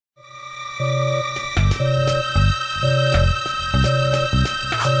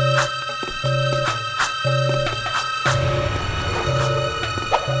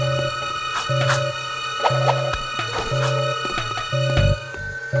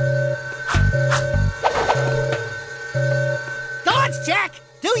Jack,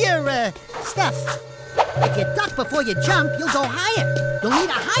 do your, stuff. If you duck before you jump, you'll go higher. You'll need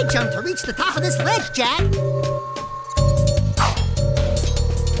a high jump to reach the top of this ledge, Jack.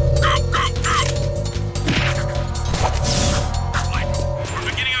 We're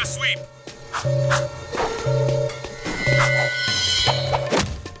beginning our sweep.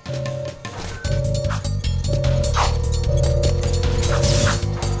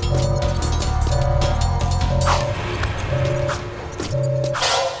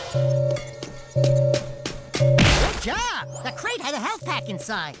 The crate had a health pack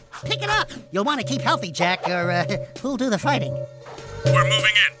inside. Pick it up. You'll want to keep healthy, Jack, or who'll do the fighting? We're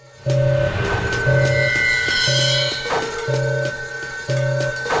moving in.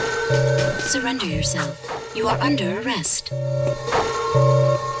 Surrender yourself. You are under arrest. We're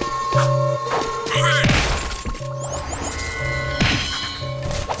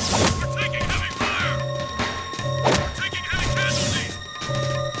taking heavy fire. We're taking heavy casualties.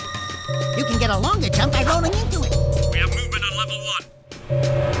 You can get a longer jump by rolling into it. We have movement on level 1.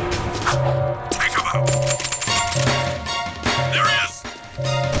 Take him out. There he is.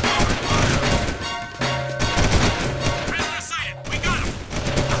 Prisoner sighted. We got him.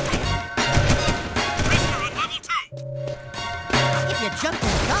 Prisoner on level 2. If you jump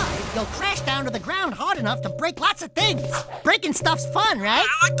and dive, you'll crash down to the ground hard enough to break lots of things. Breaking stuff's fun, right?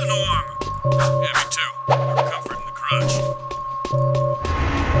 I like the new armor. Yeah, me too.